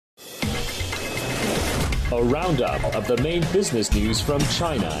a roundup of the main business news from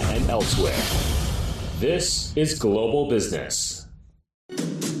China and elsewhere. This is Global Business. And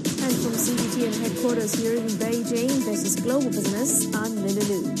from CGTN headquarters here in Beijing, this is Global Business. I'm Lily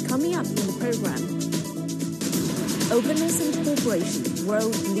Lu. Coming up in the program, openness and cooperation.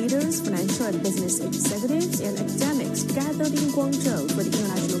 World leaders, financial and business executives, and academics gathered in Guangzhou for the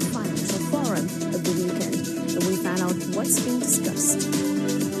International Financial Forum of the weekend. And we found out what's being discussed.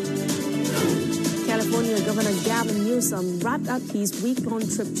 California Governor Gavin Newsom wrapped up his week-long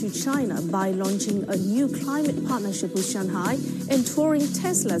trip to China by launching a new climate partnership with Shanghai and touring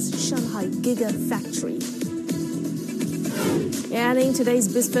Tesla's Shanghai gigafactory. And in today's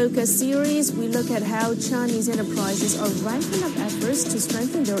Biz Focus series, we look at how Chinese enterprises are ramping up efforts to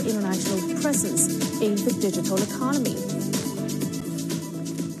strengthen their international presence in the digital economy.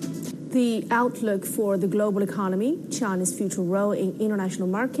 The outlook for the global economy, China's future role in international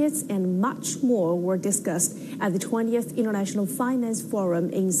markets, and much more were discussed at the 20th International Finance Forum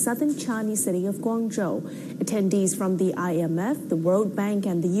in southern Chinese city of Guangzhou. Attendees from the IMF, the World Bank,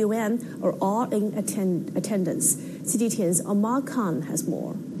 and the UN are all in attendance. CGTN's Omar Khan has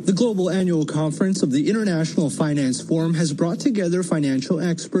more. The global annual conference of the International Finance Forum has brought together financial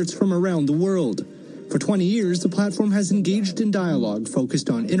experts from around the world. For 20 years, the platform has engaged in dialogue focused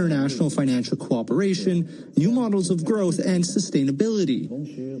on international financial cooperation, new models of growth, and sustainability.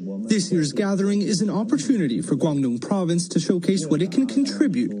 This year's gathering is an opportunity for Guangdong Province to showcase what it can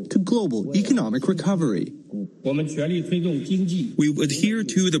contribute to global economic recovery. We adhere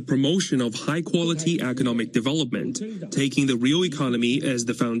to the promotion of high-quality economic development, taking the real economy as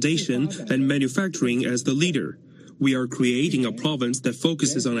the foundation and manufacturing as the leader. We are creating a province that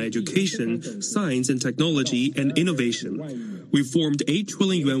focuses on education, science and technology, and innovation. We formed 8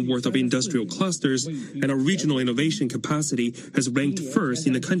 trillion yuan worth of industrial clusters, and our regional innovation capacity has ranked first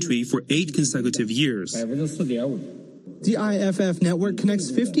in the country for 8 consecutive years. The IFF network connects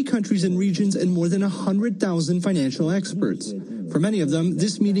 50 countries and regions and more than 100,000 financial experts. For many of them,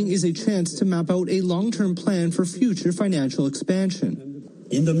 this meeting is a chance to map out a long-term plan for future financial expansion.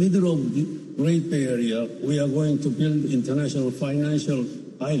 In the middle of the Great Bay Area, we are going to build international financial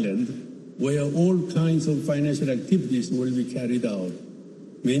island where all kinds of financial activities will be carried out.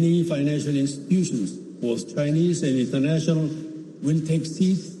 Many financial institutions, both Chinese and international, will take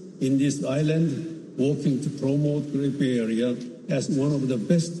seats in this island, working to promote Great Bay Area as one of the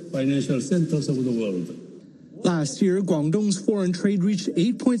best financial centers of the world. Last year, Guangdong's foreign trade reached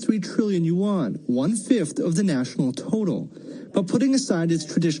 8.3 trillion yuan, 1/5 of the national total. But putting aside its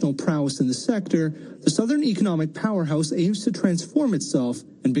traditional prowess in the sector, the Southern Economic Powerhouse aims to transform itself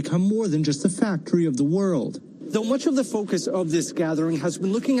and become more than just a factory of the world. Though much of the focus of this gathering has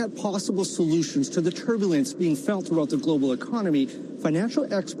been looking at possible solutions to the turbulence being felt throughout the global economy, financial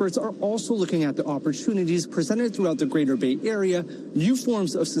experts are also looking at the opportunities presented throughout the Greater Bay Area, new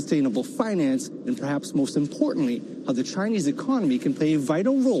forms of sustainable finance, and perhaps most importantly, how the Chinese economy can play a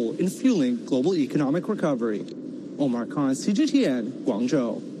vital role in fueling global economic recovery. Omar Khan, CGTN,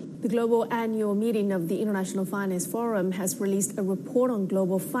 Guangzhou. The global annual meeting of the International Finance Forum has released a report on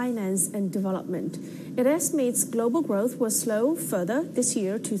global finance and development. It estimates global growth will slow further this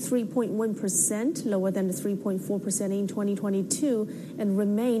year to 3.1%, lower than the 3.4% in 2022, and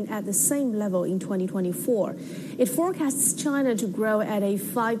remain at the same level in 2024. It forecasts China to grow at a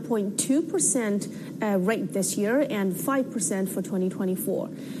 5.2% rate this year and 5% for 2024.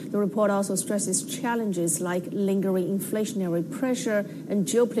 The report also stresses challenges like lingering inflationary pressure and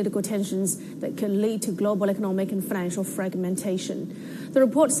geopolitical tensions that could lead to global economic and financial fragmentation. The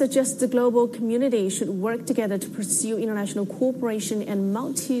report suggests the global community should work together to pursue international cooperation and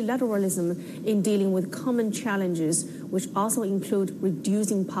multilateralism in dealing with common challenges, which also include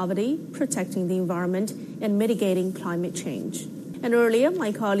reducing poverty, protecting the environment, and mitigating climate change. And earlier,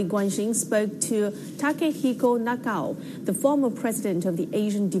 my colleague Guan Xing spoke to Takehiko Nakao, the former president of the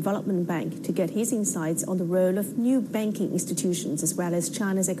Asian Development Bank, to get his insights on the role of new banking institutions as well as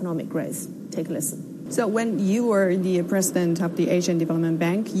China's economic growth. Take a listen. So when you were the president of the Asian Development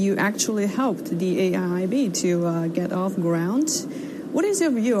Bank, you actually helped the AIIB to get off ground. What is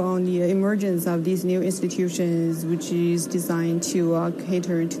your view on the emergence of these new institutions, which is designed to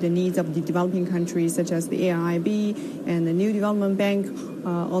cater to the needs of the developing countries, such as the AIIB and the New Development Bank,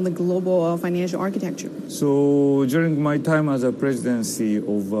 on the global financial architecture? So during my time as a presidency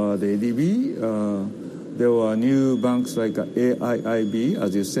of the ADB, there were new banks like AIIB,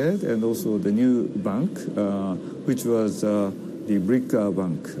 as you said, and also the new bank, which was the BRIC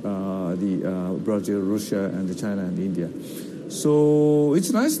bank, the Brazil, Russia, and China and India. So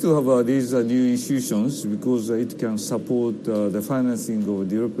it's nice to have these new institutions because it can support the financing of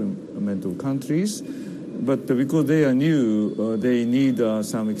development of countries. but because they are new, they need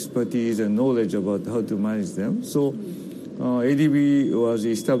some expertise and knowledge about how to manage them. So ADB was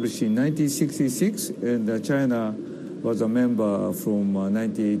established in 1966, and China was a member from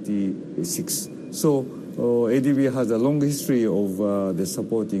 1986. So ADB has a long history of the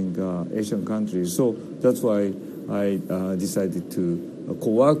supporting Asian countries. So that's why I decided to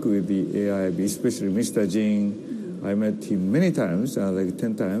co-work with the AIIB, especially Mr. Jing. I met him many times, like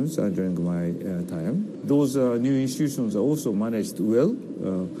 10 times during my time. Those new institutions are also managed well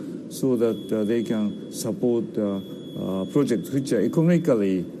so that they can support projects which are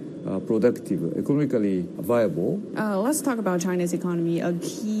economically productive, economically viable. Let's talk about China's economy. A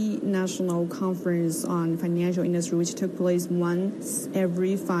key national conference on financial industry, which took place once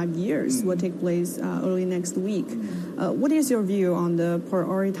every 5 years, will take place early next week. What is your view on the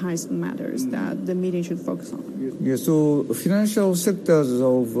prioritized matters that the meeting should focus on? Yeah, so financial sectors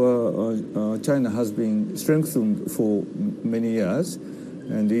of China has been strengthened for many years,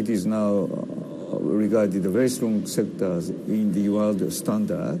 and it is now regarded a very strong sectors in the world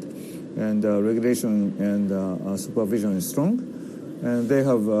standard, and regulation and supervision is strong, and they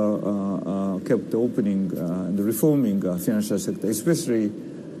have kept opening and reforming financial sector, especially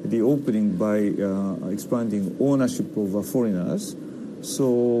the opening by expanding ownership of foreigners.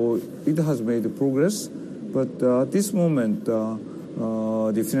 So it has made progress, but at this moment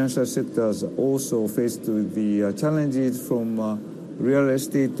the financial sectors are also faced with the challenges from real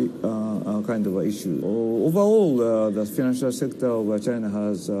estate kind of issue. Overall, the financial sector of China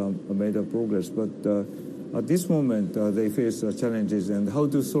has made a progress, but at this moment they face challenges, and how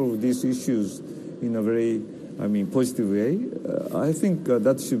to solve these issues in a very, positive way, I think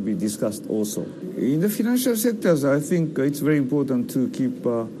that should be discussed also. In the financial sectors, I think it's very important to keep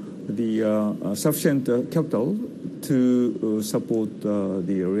the sufficient capital to support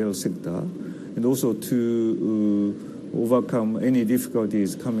the real sector, and also to overcome any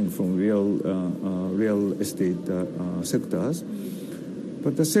difficulties coming from real estate sectors.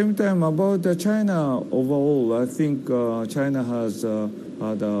 But at the same time, about China overall, I think China has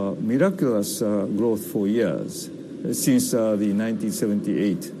had a miraculous growth for years. Since the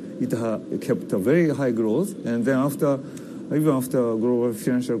 1978, it kept a very high growth, and then even after global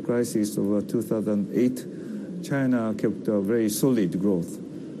financial crisis of 2008, China kept a very solid growth.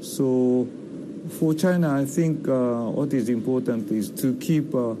 So for China, I think what is important is to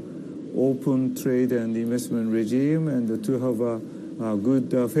keep open trade and investment regime, and to have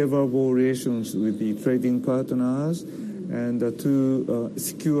good, favorable relations with the trading partners, and to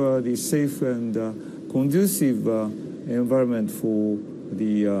secure the safe and conducive environment for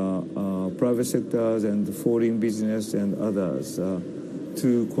the private sectors and foreign business and others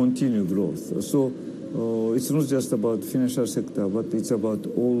to continue growth. So it's not just about financial sector, but it's about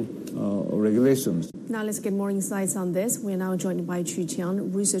all regulations. Now let's get more insights on this. We are now joined by Qu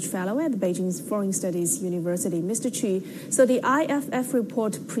Qiang, Research Fellow at the Beijing Foreign Studies University. Mr. Qu, so the IFF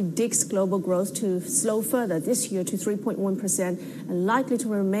report predicts global growth to slow further this year to 3.1% and likely to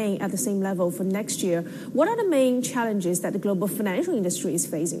remain at the same level for next year. What are the main challenges that the global financial industry is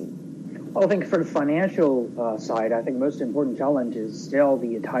facing? Well, I think for the financial side, I think most important challenge is still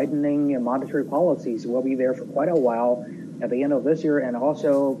the tightening monetary policies will be there for quite a while at the end of this year, and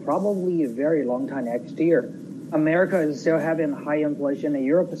also probably a very long time next year. America is still having high inflation, and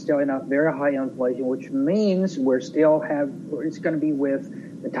Europe is still in a very high inflation, which means it's going to be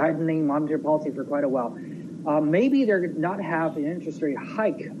with the tightening monetary policy for quite a while. Maybe they're not have an interest rate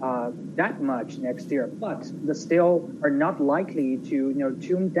hike that much next year, but they still are not likely to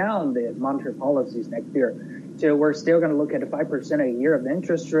tune down the monetary policies next year. So we're still going to look at 5% a year of the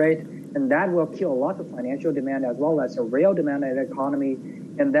interest rate, and that will kill a lot of financial demand as well as a real demand in the economy,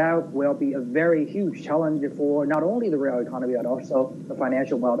 and that will be a very huge challenge for not only the real economy but also the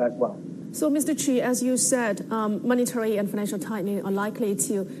financial world as well. So, Mr. Qu, as you said, monetary and financial tightening are likely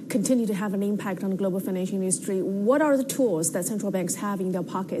to continue to have an impact on the global financial industry. What are the tools that central banks have in their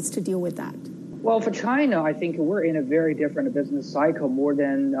pockets to deal with that? Well, for China, I think we're in a very different business cycle more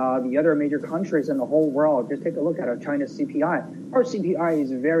than the other major countries in the whole world. Just take a look at China's CPI. Our CPI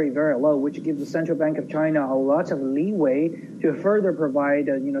is very, very low, which gives the Central Bank of China a lot of leeway to further provide,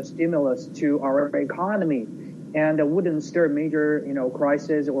 stimulus to our economy, and wouldn't stir major,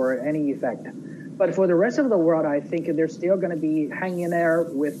 crisis or any effect. But for the rest of the world, I think they're still going to be hanging there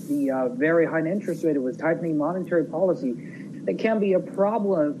with the very high interest rate with tightening monetary policy. That can be a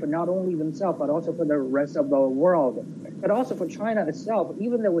problem for not only themselves, but also for the rest of the world. But also for China itself,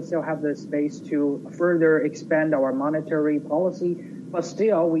 even though we still have the space to further expand our monetary policy, but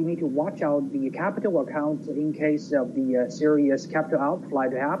still we need to watch out the capital accounts in case of the serious capital outflow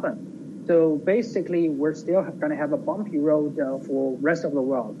to happen. So basically, we're still going to have a bumpy road for the rest of the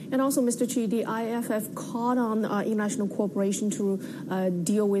world. And also, Mr. Chi, the IFF called on international cooperation to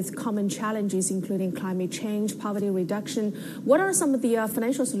deal with common challenges, including climate change, poverty reduction. What are some of the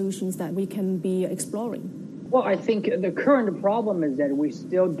financial solutions that we can be exploring? Well, I think the current problem is that we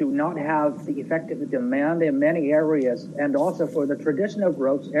still do not have the effective demand in many areas. And also for the traditional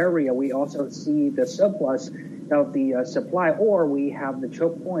growth area, we also see the surplus of the supply, or we have the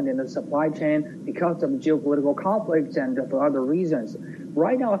choke point in the supply chain because of geopolitical conflicts and for other reasons.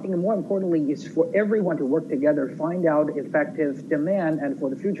 Right now, I think more importantly is for everyone to work together, find out effective demand and for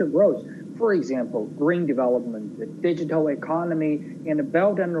the future growth. For example, green development, the digital economy, and the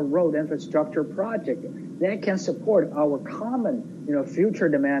Belt and Road infrastructure project that can support our common, future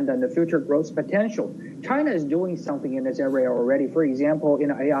demand and the future growth potential. China is doing something in this area already. For example, in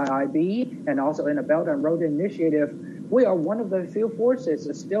AIIB and also in the Belt and Road Initiative, we are one of the few forces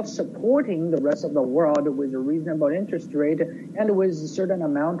still supporting the rest of the world with a reasonable interest rate and with a certain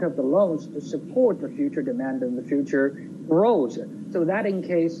amount of the loans to support the future demand and the future growth. So that in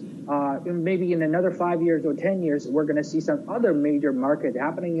case, maybe in another 5 years or 10 years, we're going to see some other major market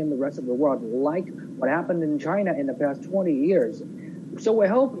happening in the rest of the world, like what happened in China in the past 20 years. So we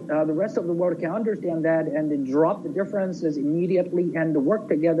hope the rest of the world can understand that and then drop the differences immediately and work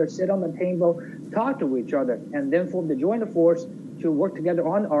together, sit on the table, talk to each other, and then form the joint force to work together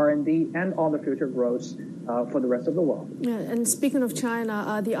on R&D and on the future growth for the rest of the world. Yeah, and speaking of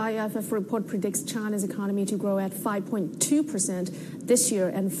China, the IFF report predicts China's economy to grow at 5.2% this year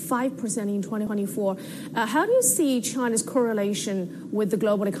and 5% in 2024. How do you see China's correlation with the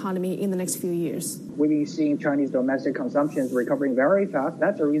global economy in the next few years? We've been seeing Chinese domestic consumption is recovering very fast.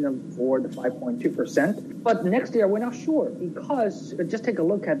 That's the reason for the 5.2%. But next year, we're not sure because just take a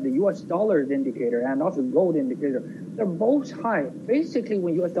look at the U.S. dollars indicator and also gold indicator. They're both high. Basically,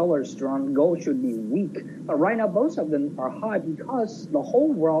 when U.S. dollar is strong, gold should be weak. But right now, both of them are high because the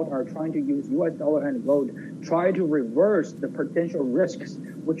whole world are trying to use U.S. dollar and gold, try to reverse the potential risks,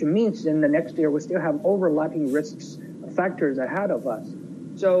 which means in the next year, we still have overlapping risks factors ahead of us.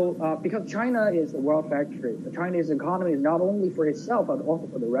 So because China is the world factory, the Chinese economy is not only for itself, but also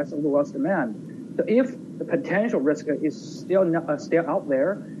for the rest of the world's demand. So if the potential risk is still out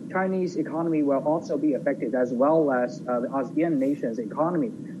there, Chinese economy will also be affected as well as the ASEAN nations'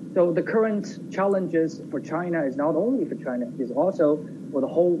 economy. So the current challenges for China is not only for China, it's also for the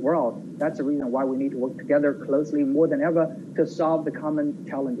whole world. That's the reason why we need to work together closely more than ever to solve the common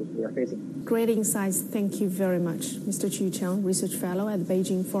challenges we are facing. Great insights. Thank you very much. Mr. Chu Chang, Research Fellow at the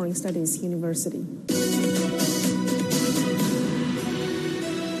Beijing Foreign Studies University.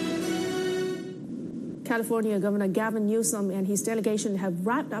 California Governor Gavin Newsom and his delegation have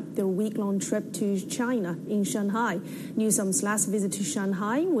wrapped up their week-long trip to China in Shanghai. Newsom's last visit to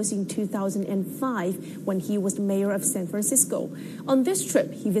Shanghai was in 2005 when he was the mayor of San Francisco. On this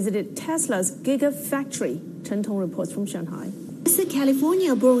trip, he visited Tesla's gigafactory. Chen Tong reports from Shanghai. As a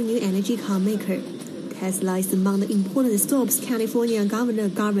California-born new energy car maker, Tesla is among the important stops California Governor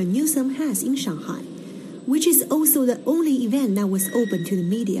Gavin Newsom has in Shanghai, which is also the only event that was open to the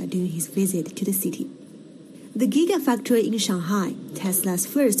media during his visit to the city. The gigafactory in Shanghai, Tesla's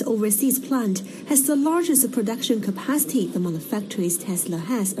first overseas plant, has the largest production capacity among the factories Tesla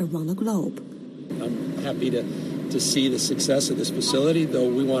has around the globe. I'm happy to see the success of this facility, though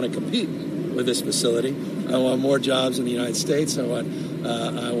we want to compete with this facility. I want more jobs in the United States. I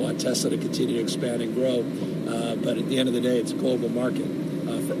want Tesla to continue to expand and grow. But at the end of the day, it's a global market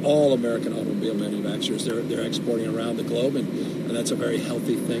for all American automobile manufacturers. They're exporting around the globe, and that's a very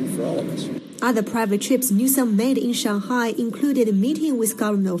healthy thing for all of us. Other private trips Newsom made in Shanghai included a meeting with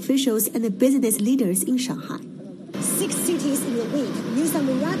government officials and the business leaders in Shanghai. 6 cities in a week,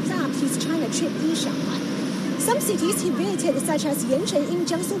 Newsom wrapped up his China trip in Shanghai. Some cities he visited, such as Yancheng in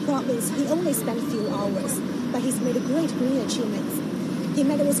Jiangsu province, he only spent a few hours, but he's made great green achievements. He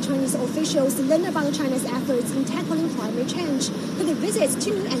met with Chinese officials, learned about China's efforts in tackling climate change, paid visits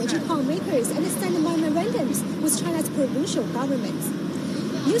to energy car makers, and signed memorandums with China's provincial governments.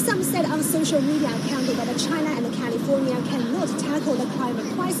 Newsom said on social media account that China and California cannot tackle the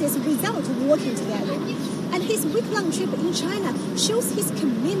climate crisis without working together. And his week-long trip in China shows his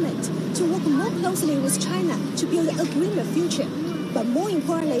commitment to work more closely with China to build a greener future. But more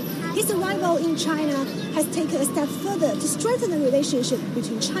importantly, his arrival in China has taken a step further to strengthen the relationship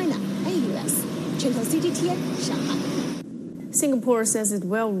between China and U.S. 全球 CGTN 上海。Singapore says it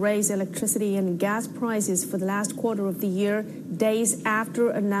will raise electricity and gas prices for the last quarter of the year, days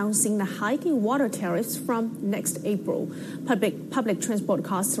after announcing the hiking water tariffs from next April. Public transport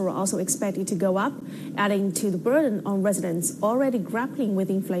costs are also expected to go up, adding to the burden on residents already grappling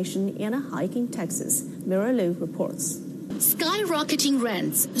with inflation and a hiking taxes. Mira Liu reports. Skyrocketing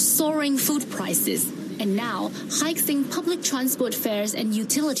rents, soaring food prices, and now hikes in public transport fares and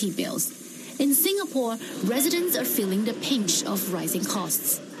utility bills. In Singapore, residents are feeling the pinch of rising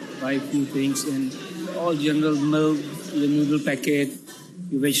costs. Buy a few things and all general milk, the noodle packet,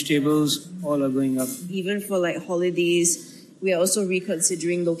 the vegetables, all are going up. Even for like holidays, we are also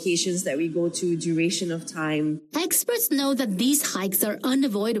reconsidering locations that we go to, duration of time. Experts know that these hikes are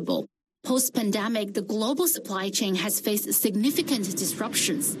unavoidable. Post-pandemic, the global supply chain has faced significant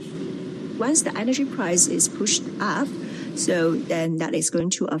disruptions. Once the energy price is pushed up, so then that is going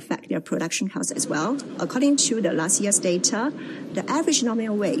to affect their production costs as well. According to the last year's data, the average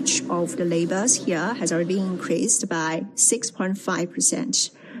nominal wage of the laborers here has already been increased by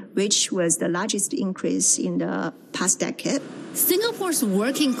 6.5%, which was the largest increase in the past decade. Singapore's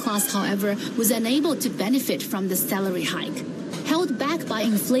working class, however, was unable to benefit from the salary hike. Held back by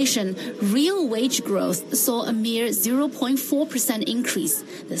inflation, real wage growth saw a mere 0.4% increase,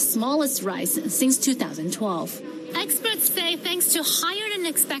 the smallest rise since 2012. Experts say thanks to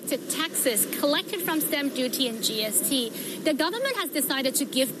higher-than-expected taxes collected from stamp duty and GST, the government has decided to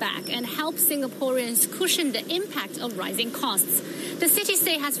give back and help Singaporeans cushion the impact of rising costs. The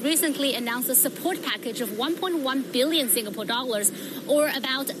city-state has recently announced a support package of 1.1 billion Singapore dollars, or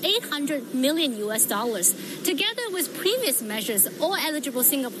about 800 million US dollars. Together with previous measures, all eligible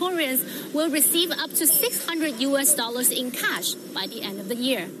Singaporeans will receive up to 600 US dollars in cash by the end of the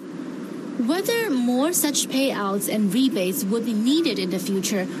year. Whether more such payouts and rebates would be needed in the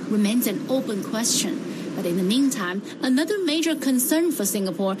future remains an open question. But in the meantime, another major concern for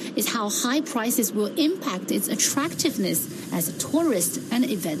Singapore is how high prices will impact its attractiveness as a tourist and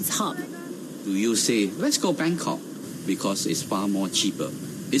events hub. Do you say, let's go Bangkok because it's far more cheaper?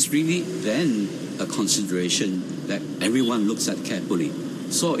 It's really then a consideration that everyone looks at carefully.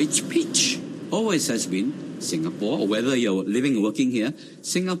 So each pitch always has been Singapore, or whether you're living and working here,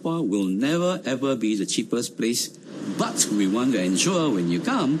 Singapore will never ever be the cheapest place. But we want to ensure when you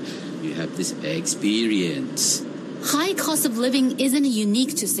come, you have this experience. High cost of living isn't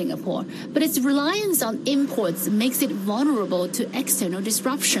unique to Singapore, but its reliance on imports makes it vulnerable to external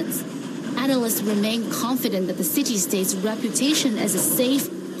disruptions. Analysts remain confident that the city-state's reputation as a safe,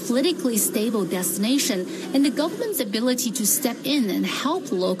 politically stable destination and the government's ability to step in and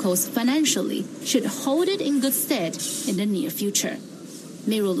help locals financially should hold it in good stead in the near future.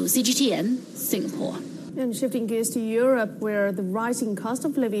 Miro Lu, CGTN, Singapore. And shifting gears to Europe, where the rising cost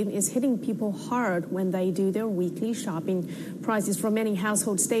of living is hitting people hard when they do their weekly shopping. Prices for many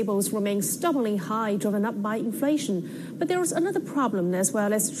household staples remain stubbornly high, driven up by inflation. But there is another problem as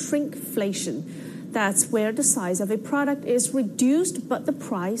well as shrinkflation. That's where the size of a product is reduced, but the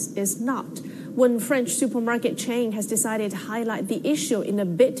price is not. One French supermarket chain has decided to highlight the issue in a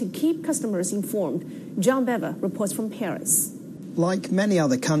bid to keep customers informed. John Bever reports from Paris. Like many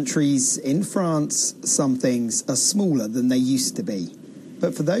other countries, in France, some things are smaller than they used to be.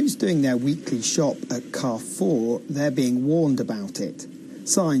 But for those doing their weekly shop at Carrefour, they're being warned about it.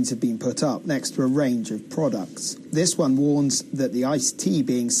 Signs have been put up next to a range of products. This one warns that the iced tea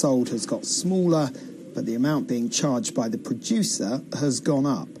being sold has got smaller, but the amount being charged by the producer has gone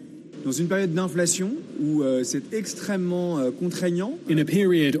up. Dans une période d'inflation où c'est extrêmement contraignant. In a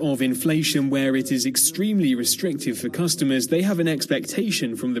period of inflation where it is extremely restrictive for customers, they have an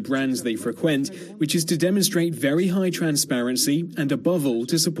expectation from the brands they frequent, which is to demonstrate very high transparency and above all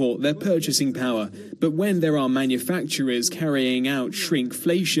to support their purchasing power. But when there are manufacturers carrying out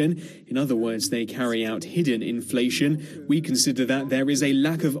shrinkflation, in other words, they carry out hidden inflation, we consider that there is a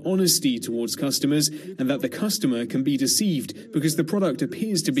lack of honesty towards customers and that the customer can be deceived because the product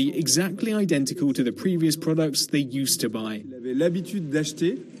appears to be exactly identical to the previous products they used to buy.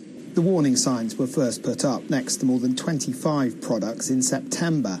 The warning signs were first put up next to more than 25 products in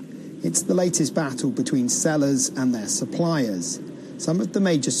September. It's the latest battle between sellers and their suppliers. Some of the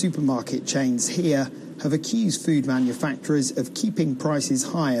major supermarket chains here have accused food manufacturers of keeping prices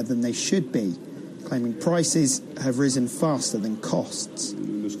higher than they should be, claiming prices have risen faster than costs.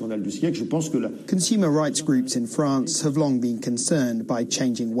 Consumer rights groups in France have long been concerned by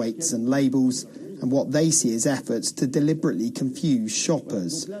changing weights and labels and what they see as efforts to deliberately confuse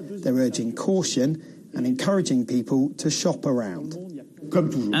shoppers. They're urging caution and encouraging people to shop around.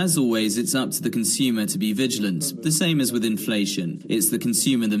 As always, it's up to the consumer to be vigilant, the same as with inflation. It's the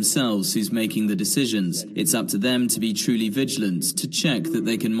consumer themselves who's making the decisions. It's up to them to be truly vigilant, to check that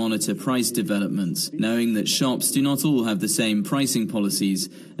they can monitor price developments, knowing that shops do not all have the same pricing policies,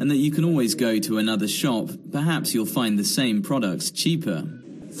 and that you can always go to another shop. Perhaps you'll find the same products cheaper.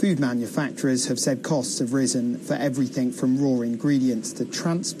 Food manufacturers have said costs have risen for everything from raw ingredients to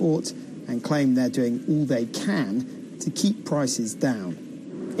transport and claim they're doing all they can to keep prices down.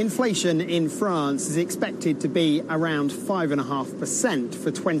 Inflation in France is expected to be around 5.5%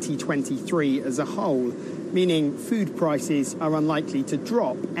 for 2023 as a whole, meaning food prices are unlikely to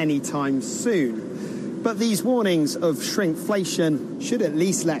drop anytime soon. But these warnings of shrinkflation should at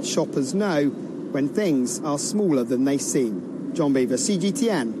least let shoppers know when things are smaller than they seem. John Beaver,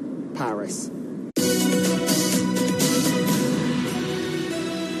 CGTN, Paris.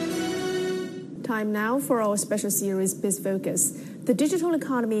 Time now for our special series, Biz Focus. The digital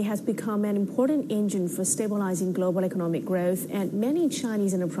economy has become an important engine for stabilizing global economic growth, and many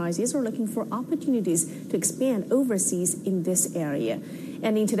Chinese enterprises are looking for opportunities to expand overseas in this area.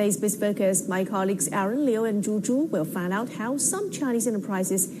 And in today's Biz Focus, my colleagues Aaron Liu and Zhu Zhu will find out how some Chinese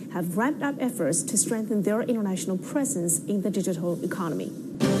enterprises have ramped up efforts to strengthen their international presence in the digital economy.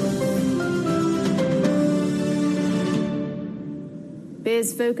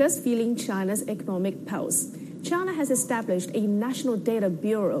 Biz Focus, feeling China's economic pulse. China has established a national data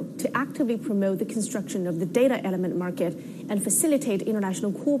bureau to actively promote the construction of the data element market and facilitate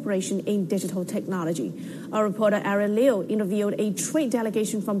international cooperation in digital technology. Our reporter Aaron Liu interviewed a trade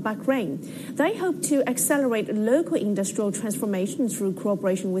delegation from Bahrain. They hope to accelerate local industrial transformation through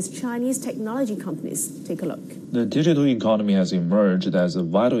cooperation with Chinese technology companies. Take a look. The digital economy has emerged as a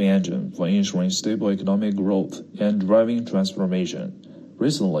vital engine for ensuring stable economic growth and driving transformation.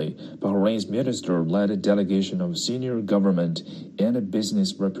 Recently, Bahrain's minister led a delegation of senior government and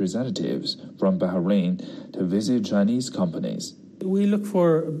business representatives from Bahrain to visit Chinese companies. We look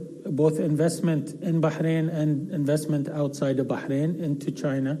for both investment in Bahrain and investment outside of Bahrain into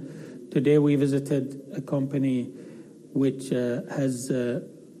China. Today we visited a company which has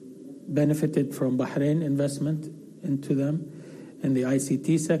benefited from Bahrain investment into them in the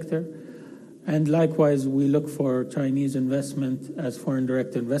ICT sector. And likewise, we look for Chinese investment as foreign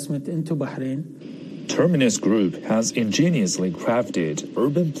direct investment into Bahrain. Terminus Group has ingeniously crafted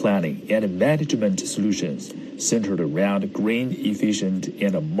urban planning and management solutions centered around green, efficient,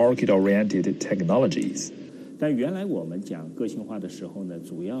 and market-oriented technologies.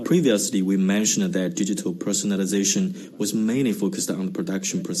 Previously, we mentioned that digital personalization was mainly focused on the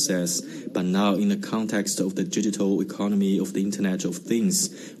production process, but now in the context of the digital economy of the Internet of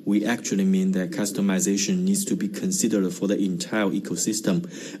Things, we actually mean that customization needs to be considered for the entire ecosystem.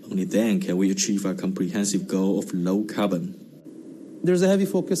 Only then can we achieve our comprehensive goal of low carbon. There's a heavy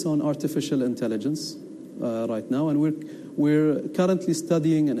focus on artificial intelligence right now, and we're currently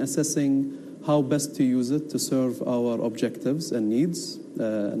studying and assessing how best to use it to serve our objectives and needs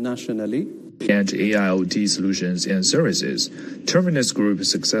nationally. And AIoT solutions and services, Terminus Group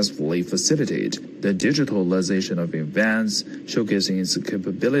successfully facilitated the digitalization of events, showcasing its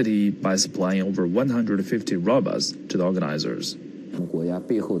capability by supplying over 150 robots to the organizers.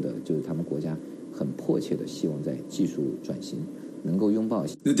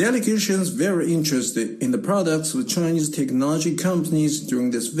 The delegation is very interested in the products of Chinese technology companies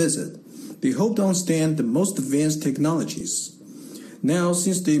during this visit. They hope to understand the most advanced technologies. Now,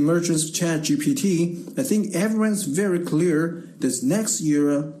 since the emergence of ChatGPT, I think everyone's very clear this next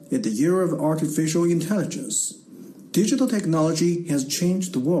era is the era of artificial intelligence. Digital technology has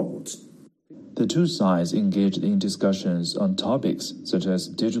changed the world. The two sides engaged in discussions on topics such as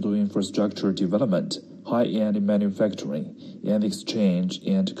digital infrastructure development, high-end manufacturing, and exchange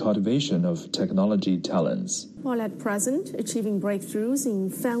and cultivation of technology talents. While at present, achieving breakthroughs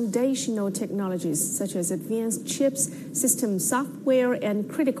in foundational technologies such as advanced chips, system software, and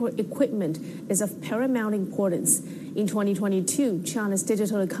critical equipment is of paramount importance. In 2022, China's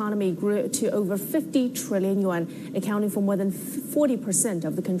digital economy grew to over 50 trillion yuan, accounting for more than 40%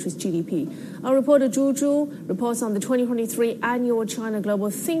 of the country's GDP. Our reporter Zhu Zhu reports on the 2023 annual China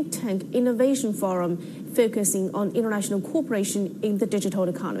Global Think Tank Innovation Forum, focusing on international cooperation in the digital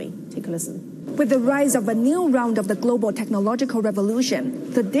economy. Take a listen. With the rise of a new round of the global technological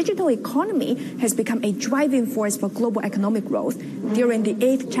revolution, the digital economy has become a driving force for global economic growth. During the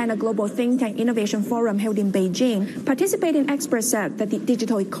 8th China Global Think Tank Innovation Forum held in Beijing, participating experts said that the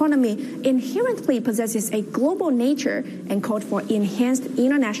digital economy inherently possesses a global nature and called for enhanced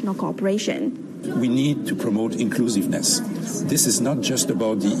international cooperation. We need to promote inclusiveness. This is not just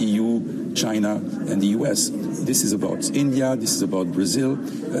about the EU, China, and the US. This is about India, this is about Brazil,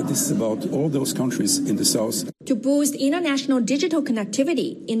 this is about all those countries in the South. To boost international digital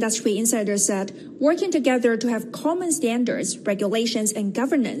connectivity, industry insiders said working together to have common standards, regulations, and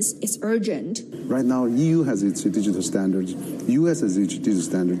governance is urgent. Right now, EU has its digital standards, US has its digital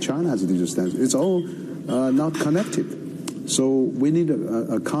standards, China has a digital standard. It's all not connected. So we need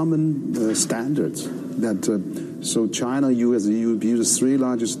a common standards that so China, US, and EU, be the three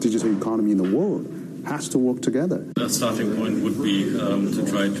largest digital economy in the world, has to work together. A starting point would be to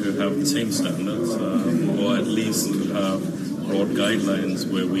try to have the same standards, or at least have broad guidelines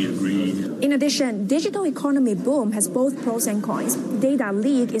where we agree. In addition, digital economy boom has both pros and cons. Data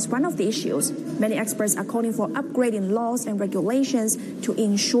leak is one of the issues. Many experts are calling for upgrading laws and regulations to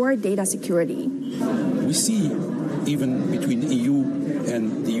ensure data security. We see, even between the EU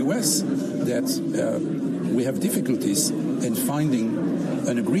and the US, that we have difficulties in finding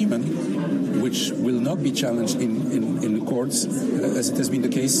an agreement which will not be challenged in the courts, as it has been the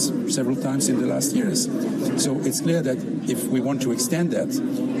case several times in the last years. So it's clear that if we want to extend that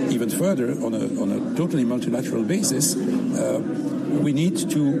even further on a totally multilateral basis, we need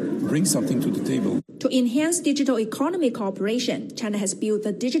to bring something to the table. To enhance digital economy cooperation, China has built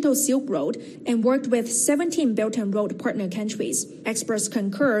the Digital Silk Road and worked with 17 Belt and Road partner countries. Experts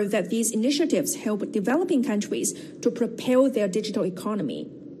concur that these initiatives help developing countries to propel their digital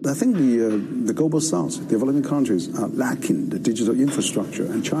economy. I think the global south, developing countries, are lacking the digital infrastructure.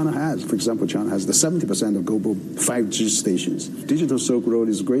 And China has, for example, China has the 70% of global 5G stations. Digital Silk Road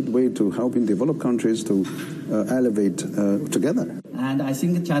is a great way to helping developed countries to elevate together. And I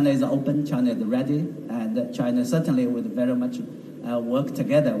think China is open, China is ready, and China certainly would very much work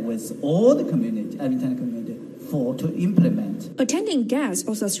together with all the community, international community, to implement. Attending guests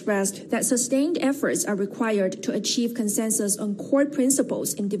also stressed that sustained efforts are required to achieve consensus on core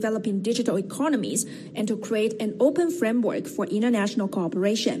principles in developing digital economies and to create an open framework for international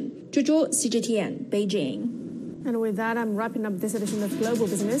cooperation. Zhuzhu, CGTN, Beijing. And with that, I'm wrapping up this edition of Global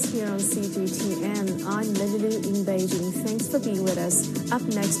Business here on CGTN. I'm Lily in Beijing. Thanks for being with us. Up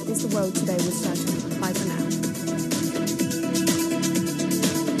next is The World Today with Saturn. Bye for now.